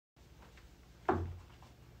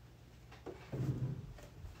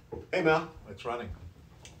Hey, Mel. It's running.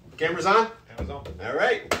 Camera's on? Camera's on. All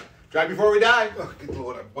right. Drive before we die. Oh, good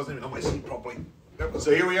Lord, I wasn't even on my seat properly.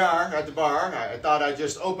 So here we are at the bar. I thought I'd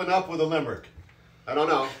just open up with a limerick. I don't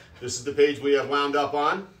know. This is the page we have wound up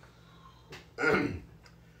on.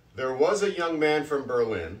 There was a young man from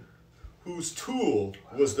Berlin whose tool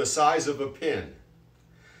was the size of a pin.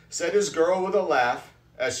 Said his girl with a laugh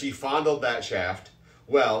as she fondled that shaft,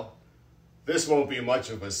 "Well, this won't be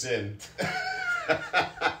much of a sin."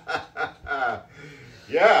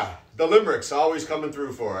 Yeah, the limerick's always coming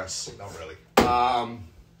through for us. Not really.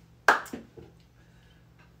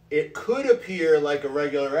 It could appear like a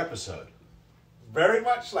regular episode. Very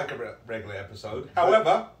much like a regular episode.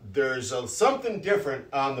 However, there's something different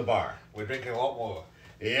on the bar. we're drinking a lot more.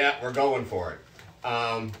 Yeah, we're going for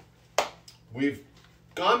it. We've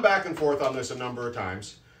gone back and forth on this a number of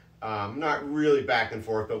times. Not really back and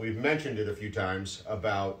forth, but we've mentioned it a few times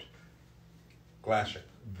about Glass shape.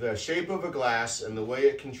 the shape of a glass and the way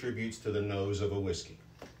it contributes to the nose of a whiskey.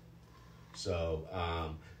 So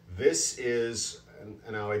this is, and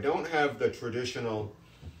now I don't have the traditional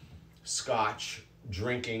Scotch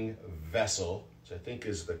drinking vessel, which I think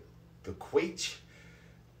is the quaich,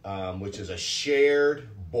 which is a shared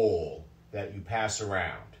bowl that you pass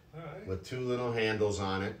around with two little handles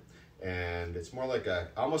on it, and it's more like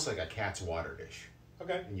almost like a cat's water dish.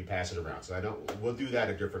 Okay. And you pass it around. So we'll do that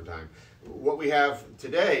a different time. What we have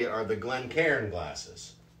today are the Glencairn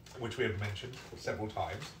glasses, Which we have mentioned several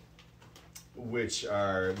times. which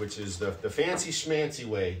is the fancy schmancy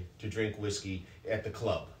way to drink whiskey at the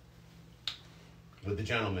club with the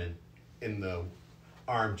gentlemen in the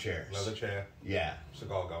armchairs. Leather chair, Yeah.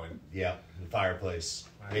 cigar going. Yeah. The fireplace,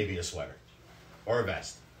 Right. maybe a sweater or a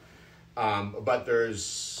vest. But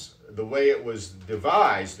there's the way it was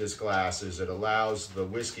devised, this glass, is it allows the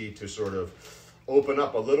whiskey to sort of open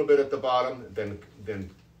up a little bit at the bottom, then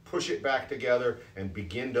push it back together and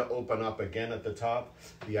begin to open up again at the top.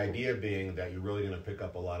 The idea being that you're really going to pick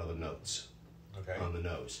up a lot of the notes on the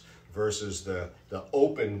nose versus the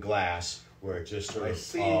open glass where it just sort of I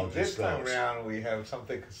see all this just time goes. around we have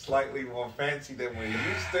something slightly more fancy than we're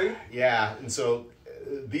used to. Yeah, and so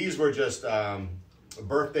these were just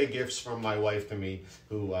birthday gifts from my wife to me,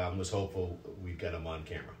 who was hopeful we'd get them on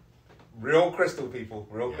camera. Real crystal, people.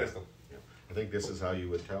 Real Yeah. crystal. Yeah. I think this is how you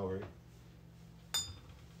would tell, right?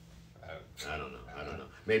 I don't know.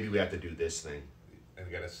 Maybe we have to do this thing. And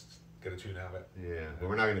get a tune out of it. Yeah, but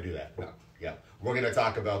we're not going to do that. No. Yeah, we're going to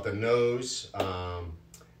talk about the nose,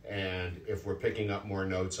 and if we're picking up more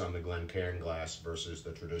notes on the Glencairn glass versus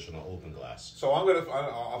the traditional open glass. So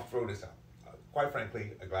I'll throw this out. Quite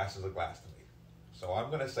frankly, a glass is a glass to me. So I'm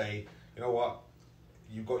going to say, you know what?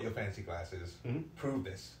 You've got your fancy glasses. Mhm. Prove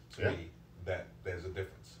this to me that there's a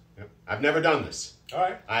difference. Yep. I've never done this. All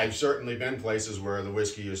right. I've certainly been places where the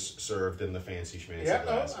whiskey is served in the fancy schmancy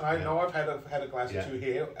glass. And I know I've had a glass Yeah. or two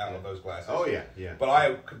here out of those glasses. Oh, yeah, yeah. But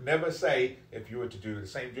I could never say, if you were to do the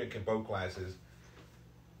same drink in both glasses,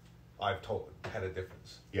 I've had a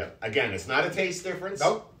difference. Yeah. Again, it's not a taste difference.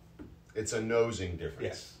 Nope. It's a nosing difference.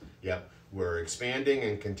 Yes. Yep. We're expanding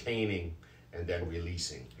and containing and then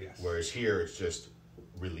releasing. Yes. Whereas here it's just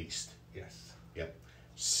released. Yes. Yep.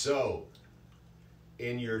 So,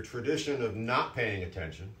 in your tradition of not paying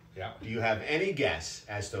attention, Yeah. do you have any guess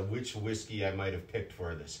as to which whiskey I might have picked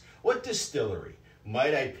for this? What distillery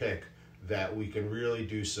might I pick that we can really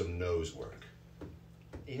do some nose work?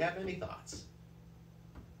 Do you have any thoughts?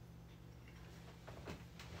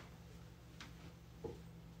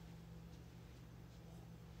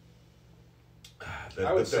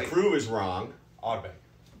 The crew is wrong. Ardbeg.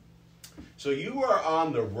 So you are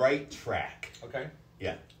on the right track. Okay.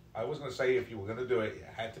 Yeah. I was going to say if you were going to do it, it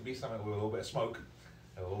had to be something with a little bit of smoke,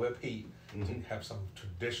 and a little bit of heat, to have some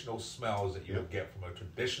traditional smells that you would get from a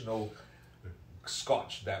traditional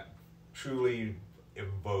Scotch that truly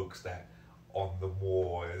invokes that on the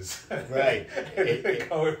moors. Right.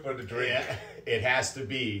 Going for the drink. Yeah, it has to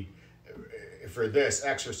be. For this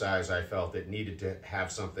exercise, I felt it needed to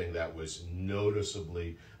have something that was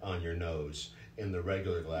noticeably on your nose in the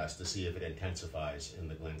regular glass to see if it intensifies in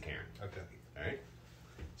the Glencairn. Okay. All right.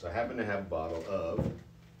 So I happen to have a bottle of.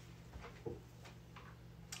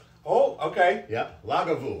 Oh, okay. Yeah,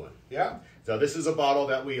 Lagavulin. Yeah. So this is a bottle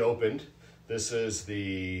that we opened. This is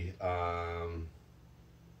the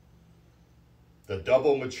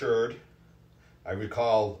double matured. I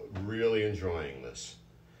recall really enjoying this.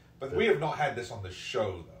 But we have not had this on the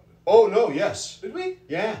show, though. Oh, no, yes. Did we?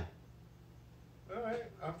 Yeah. All right.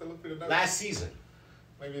 I'll have to look through the notes. Last season.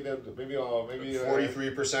 Maybe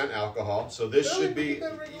 43% alcohol. So this should be.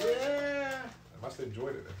 Yeah. Yeah. I must have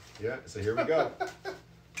enjoyed it then. Yeah. So here we go.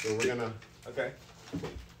 So we're gonna. Okay.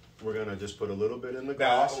 we're gonna just put a little bit in the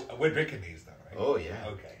Now, glass. we're drinking these though, right? Oh yeah.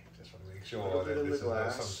 Okay. Just want to make A sure little bit that in this the is not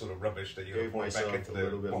glass. some sort of rubbish that you're Gave pouring back myself into a the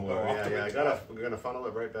little bit bottle more. Yeah, afterwards. we're gonna funnel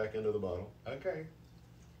it right back into the bottle. Okay.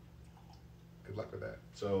 Good luck with that.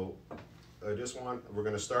 So we're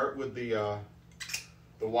gonna start with the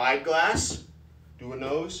wide glass. Do a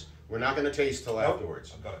nose. We're not gonna taste till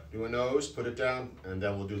afterwards. I've got it. Do a nose, put it down, and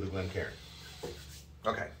then we'll do the Glencairn.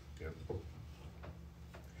 Okay. Yep.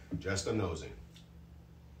 Just a nosing.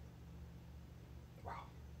 Wow.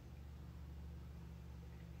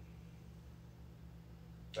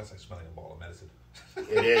 That's like smelling a bottle of medicine.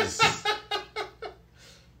 It is.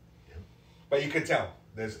 But you can tell.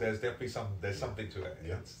 There's definitely something to it.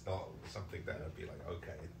 Yeah. It's not something that would be like,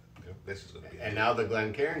 okay, this is going to be. And now the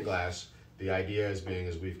Glencairn glass, the idea is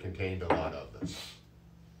we've contained a lot of this.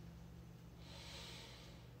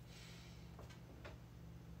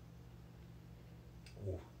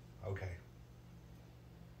 Ooh, okay.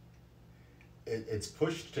 It's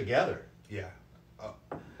pushed together. Yeah.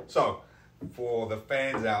 So, for the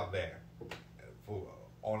fans out there, for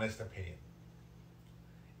honest opinion,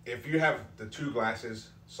 if you have the two glasses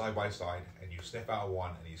side by side and you sniff out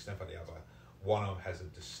one and you sniff out the other, one of them has a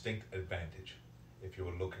distinct advantage if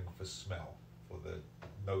you're looking for smell, for the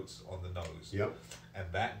notes on the nose. Yep. And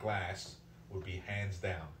that glass would be hands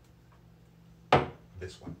down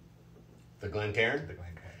this one, The Glencairn. the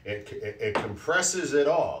Glencairn. It compresses it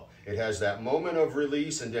all. It has that moment of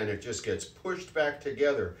release, and then it just gets pushed back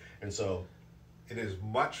together. And so, It is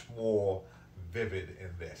much more vivid in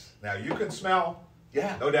this. Now you can smell,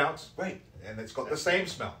 yeah, no doubts, right. and it's got the same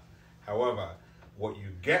smell. However, what you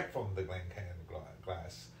get from the Glencairn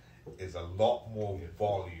glass is a lot more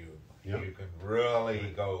volume. Yeah. You can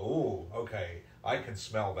really go, ooh, okay, I can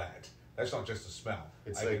smell that. That's not just a smell.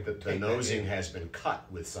 It's I like can the take that nosing in. has been cut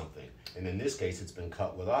with something, and in this case, it's been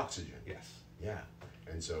cut with oxygen. Yes. Yeah,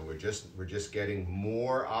 and so we're just getting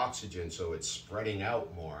more oxygen, so it's spreading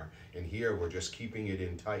out more. And here we're just keeping it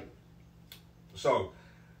in tight. So,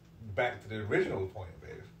 back to the original point of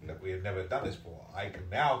it, that we have never done this before, I can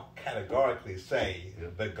now categorically say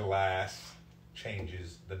the glass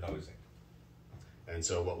changes the nosing. And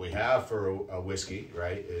so what we have for a whiskey,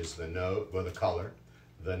 right, is the color,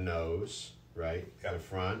 the nose, right, Yep. the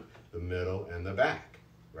front, the middle, and the back,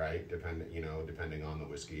 right, depending on the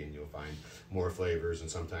whiskey, and you'll find more flavors, and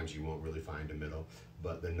sometimes you won't really find a middle.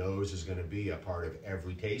 But the nose is going to be a part of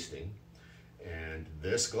every tasting, and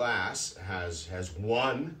this glass has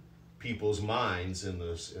won people's minds in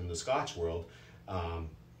the Scotch world.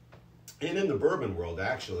 And in the bourbon world,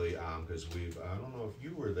 actually, because I don't know if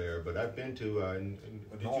you were there, but I've been to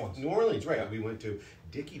New Orleans, right? Yeah. We went to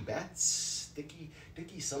Dickie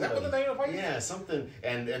somebody. Is that what the name of the place? Yeah, something,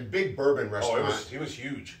 and big bourbon restaurant. Oh, it was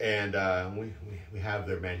huge. And we have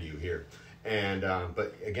their menu here. And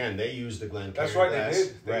but again, they use the Glencairn. That's right, glass, they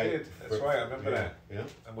did. They right? did. That's right, I remember that. Yeah.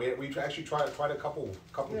 And we actually tried a couple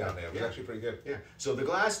down there. It was actually pretty good. Yeah. So the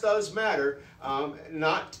glass does matter,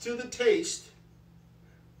 not to the taste,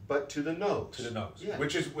 but to the nose. To the nose. Yeah.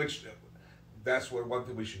 That's one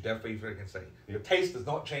thing we should definitely freaking say. Yeah. The taste does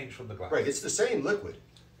not change from the glass. Right. It's the same liquid.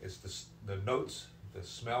 It's the notes, the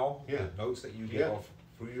smell, Yeah. the notes that you get Yeah. off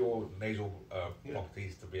through your nasal Yeah.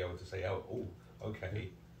 properties to be able to say, oh, okay.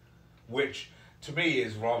 Which, to me,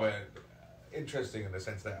 is rather interesting in the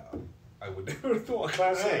sense that I would never have thought a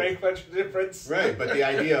glass would Right. make much of a difference. Right. But the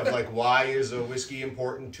idea of like, why is a whiskey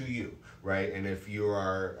important to you? Right. And if you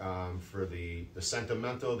are for the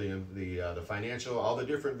sentimental, the financial, all the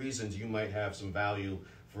different reasons you might have some value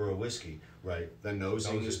for a whiskey, right? The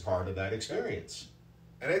nosing is part of that experience.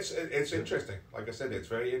 And it's interesting. Like I said, it's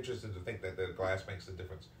very interesting to think that the glass makes a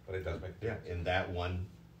difference, but it does make a difference. In that one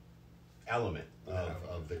element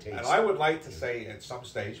of the taste. And I would like to say at some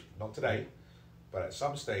stage, not today, but at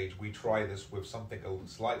some stage, we try this with something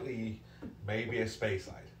slightly, maybe a space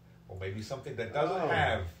side, or maybe something that doesn't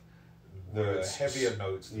have the heavier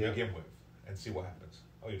notes to begin with, and see what happens.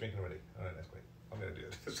 Oh, you're drinking already? All right, that's great. I'm going to do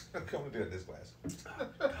it. I'm going to do it in this glass.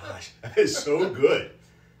 Gosh, that is so good.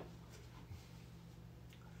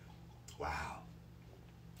 Wow.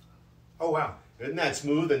 Oh, wow. Isn't that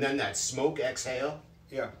smooth? And then that smoke exhale?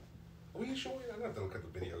 Yeah. Are you sure? I don't have to look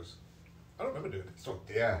at the videos. I don't remember doing this one.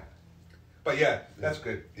 Yeah. But yeah, that's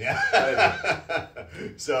good. Yeah.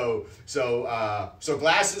 So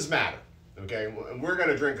glasses matter. Okay, and we're going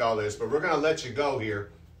to drink all this, but we're going to let you go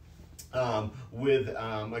here. Again,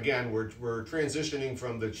 we're transitioning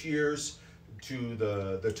from the cheers to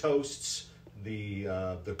the toasts,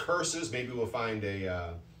 the curses. Maybe we'll find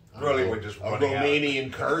a Really, we're just a running out.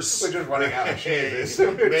 Romanian curse. We're just running out of cheers.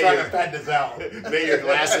 We're trying to fan this out. May your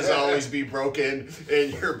glasses always be broken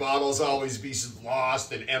and your bottles always be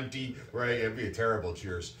lost and empty. Right? It'd be a terrible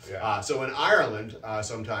cheers. Yeah. So in Ireland,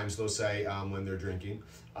 sometimes they'll say when they're drinking,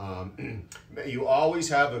 you always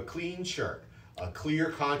have a clean shirt, a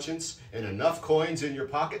clear conscience, and enough coins in your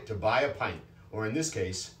pocket to buy a pint, or in this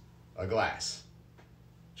case, a glass.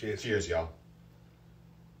 Cheers. Cheers, y'all.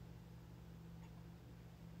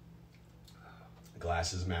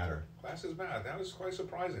 Glasses matter. Glasses matter. That was quite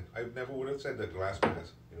surprising. I never would have said that glass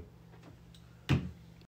matters. Yep.